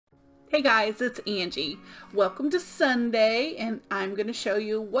Hey guys, it's Angie. Welcome to Sunday, and I'm going to show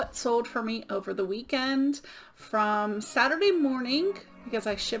you what sold for me over the weekend from Saturday morning, because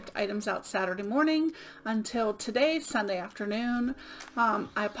I shipped items out Saturday morning, until today, Sunday afternoon. I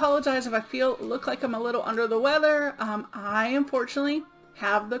apologize if I look like I'm a little under the weather. I unfortunately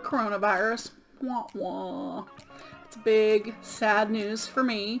have the coronavirus. Wah, wah. It's big, sad news for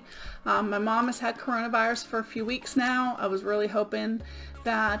me. My mom has had coronavirus for a few weeks now. I was really hoping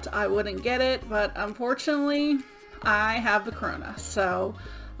that I wouldn't get it, but unfortunately I have the corona. So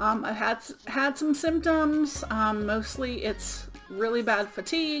I've had some symptoms. Mostly it's really bad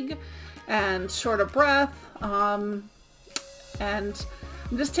fatigue and short of breath, and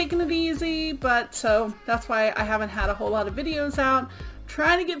I'm just taking it easy, but so that's why I haven't had a whole lot of videos out.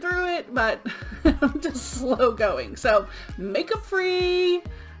 Trying to get through it, but I'm just slow going. So makeup free,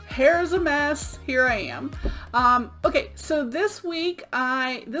 hair's a mess, here I am. Okay, so this weekend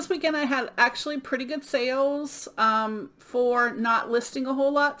I had actually pretty good sales for not listing a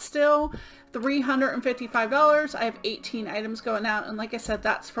whole lot still. $355. I have 18 items going out, and like I said,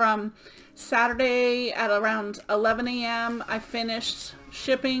 that's from Saturday at around 11 a.m. I finished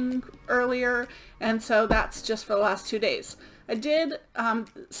shipping earlier, and so that's just for the last 2 days. I did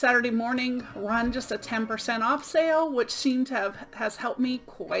Saturday morning run just a 10% off sale, which seemed to has helped me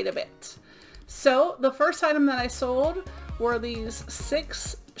quite a bit. So the first item that I sold were these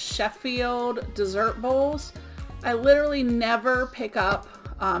 6 Sheffield dessert bowls. I literally never pick up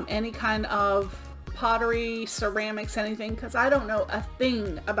any kind of pottery, ceramics, anything, because I don't know a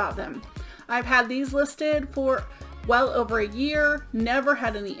thing about them. I've had these listed for well over a year, never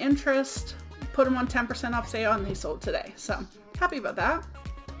had any interest. Put them on 10% off sale and they sold today. So happy about that.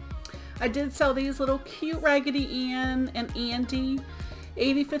 I did sell these little cute Raggedy Ann and Andy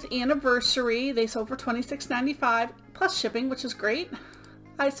 85th anniversary. They sold for $26.95 plus shipping, which is great.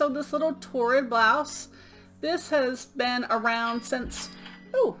 I sold this little Torrid blouse. This has been around since,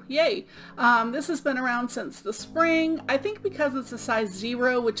 oh yay, this has been around since the spring. I think because it's a size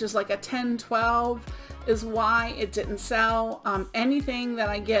 0, which is like a 10-12, is why it didn't sell. Anything that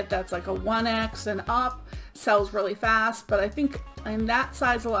I get that's like a 1X and up sells really fast, but I think in that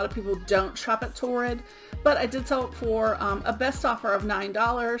size a lot of people don't shop at Torrid. But I did sell it for a best offer of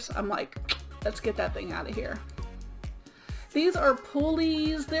 $9. I'm like, let's get that thing out of here. These are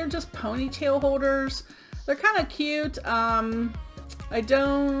pulleys. They're just ponytail holders. They're kind of cute. I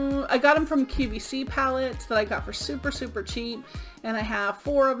got them from QVC palettes that I got for super cheap, and I have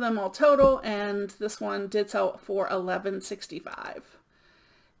 4 of them all total, and this one did sell for $11.65.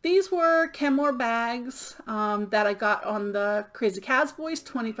 These were Kenmore bags that I got on the Crazy Cowboys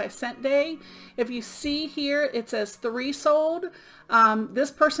 25-cent day. If you see here, it says 3 sold.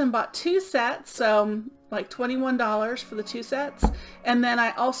 This person bought 2 sets, so like $21 for the 2 sets. And then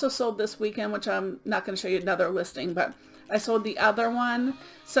I also sold this weekend, which I'm not going to show you another listing, but I sold the other one.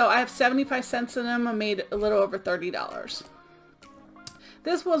 So I have 75 cents in them. I made a little over $30.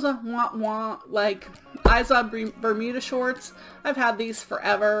 This was a like Izod Bermuda shorts. I've had these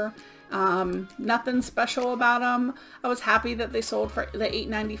forever. Nothing special about them. I was happy that they sold for the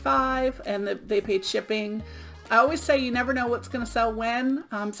 $8.95 and that they paid shipping. I always say you never know what's going to sell when.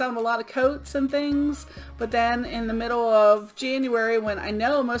 Selling a lot of coats and things, but then in the middle of January, when I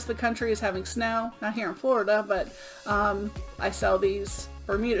know most of the country is having snow, not here in Florida, but I sell these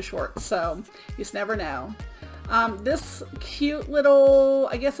Bermuda shorts, so you just never know. This cute little,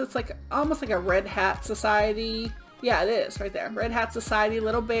 I guess it's like almost like a Red Hat Society. Yeah, it is right there. Red Hat Society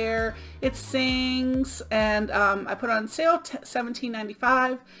little bear. It sings, and I put it on sale,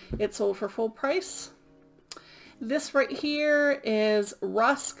 $17.95. It sold for full price. This right here is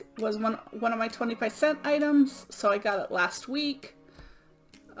Rusk, was one of my 25-cent items, so I got it last week,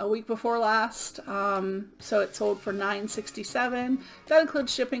 a week before last, so it sold for $9.67. That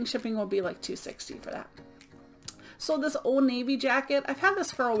includes shipping. Shipping will be like $2.60 for that. So this Old Navy jacket, I've had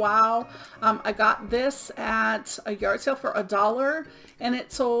this for a while. I got this at a yard sale for $1, and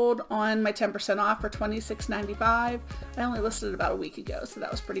it sold on my 10% off for $26.95. I only listed it about a week ago, so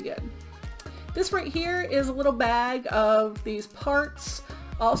that was pretty good. This right here is a little bag of these parts.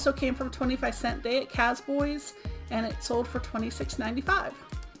 Also came from 25-cent day at Cowboys, and it sold for $26.95.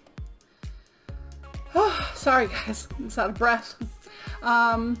 Oh, sorry guys, I'm just out of breath.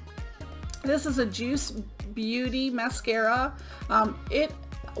 This is a Juice Beauty mascara. It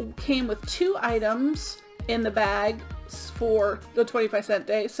came with 2 items in the bag for the 25-cent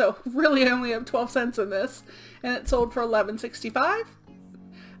day, so really I only have 12 cents in this, and it sold for $11.65.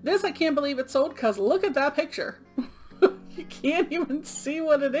 This I can't believe it sold, because look at that picture. You can't even see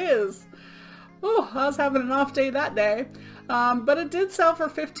what it is. Oh, I was having an off day that day. But it did sell for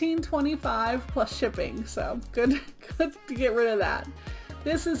 $15.25 plus shipping, so good to get rid of that.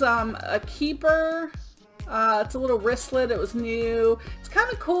 This is a keeper. It's a little wristlet. It was new. It's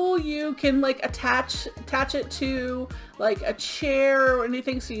kind of cool. You can like attach it to like a chair or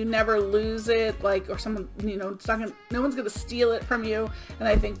anything, so you never lose it. Like, or someone, you know, no one's gonna steal it from you. And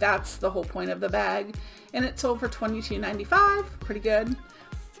I think that's the whole point of the bag. And it sold for $22.95. Pretty good.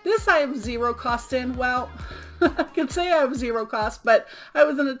 This I have zero cost in. Well, I could say I have zero cost, but I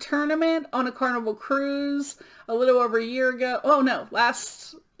was in a tournament on a Carnival cruise a little over a year ago. Oh no,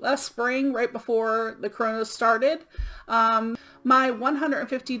 last spring, right before the Corona started. My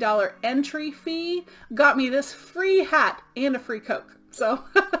 $150 entry fee got me this free hat and a free Coke. So,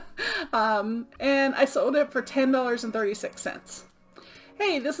 and I sold it for $10.36.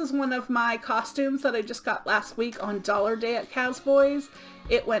 Hey, this is one of my costumes that I just got last week on Dollar Day at Cowboys.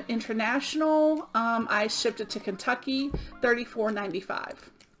 It went international. I shipped it to Kentucky, $34.95.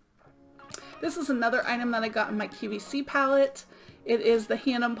 This is another item that I got in my QVC palette. It is the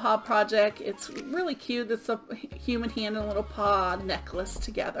Hand and Paw project. It's really cute. It's a human hand and a little paw necklace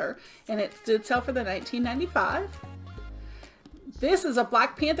together. And it did sell for the $19.95. This is a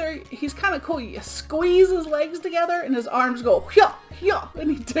Black Panther. He's kind of cool. You squeeze his legs together and his arms go hya, hya, and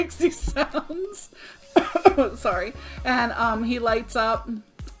he takes these sounds. Sorry. And he lights up.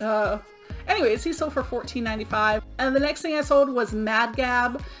 Anyways, he sold for $14.95. And the next thing I sold was Mad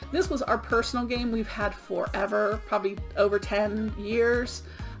Gab. This was our personal game we've had forever, probably over 10 years.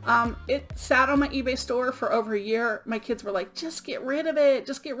 It sat on my eBay store for over a year. My kids were like, just get rid of it.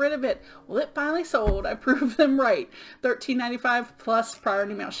 Just get rid of it. Well, it finally sold. I proved them right. $13.95 plus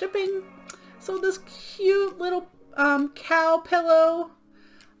priority mail shipping. So this cute little cow pillow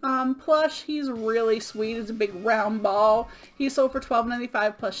plush. He's really sweet. It's a big round ball. He sold for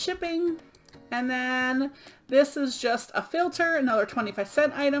 $12.95 plus shipping. And then this is just a filter, another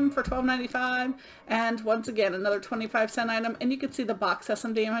 25-cent item for $12.95. And once again, another 25-cent item. And you can see the box has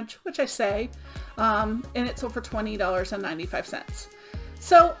some damage, which I say. And it sold for $20.95.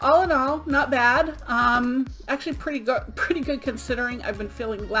 So all in all, not bad. Actually pretty good considering I've been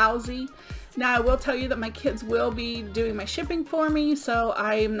feeling lousy. Now I will tell you that my kids will be doing my shipping for me, so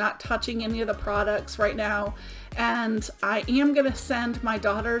I'm not touching any of the products right now. And I am going to send my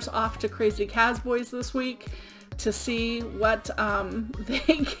daughters off to Crazy Cowboys this week to see what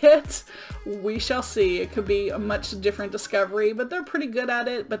they get. We shall see. It could be a much different discovery, but they're pretty good at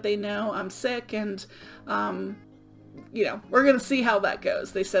it, but they know I'm sick, and you know, we're going to see how that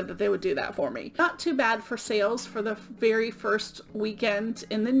goes. They said that they would do that for me. Not too bad for sales for the very first weekend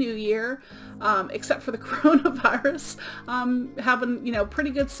in the new year, except for the coronavirus. Having, you know, pretty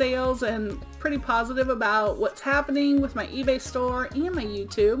good sales and pretty positive about what's happening with my eBay store and my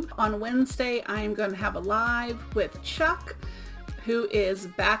YouTube. On Wednesday, I am going to have a live with Chuck, who is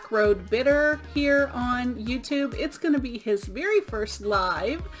Backroad Bitter here on YouTube. It's going to be his very first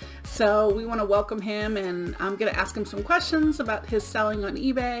live, so we want to welcome him, and I'm going to ask him some questions about his selling on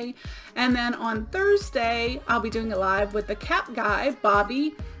eBay. And then on Thursday, I'll be doing a live with the cat guy,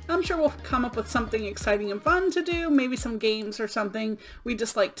 Bobby. I'm sure we'll come up with something exciting and fun to do, maybe some games or something. We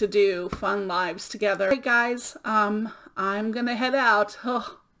just like to do fun lives together. Hey guys, I'm going to head out.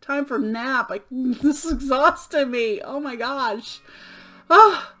 Oh, time for a nap. This exhausted me. Oh my gosh.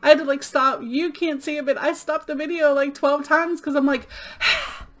 Oh, I had to like stop. You can't see it, but I stopped the video like 12 times because I'm like,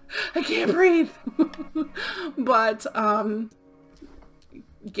 I can't breathe. But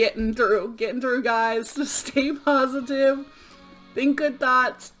getting through guys. Just stay positive. Think good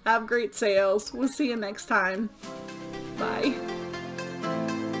thoughts. Have great sales. We'll see you next time. Bye.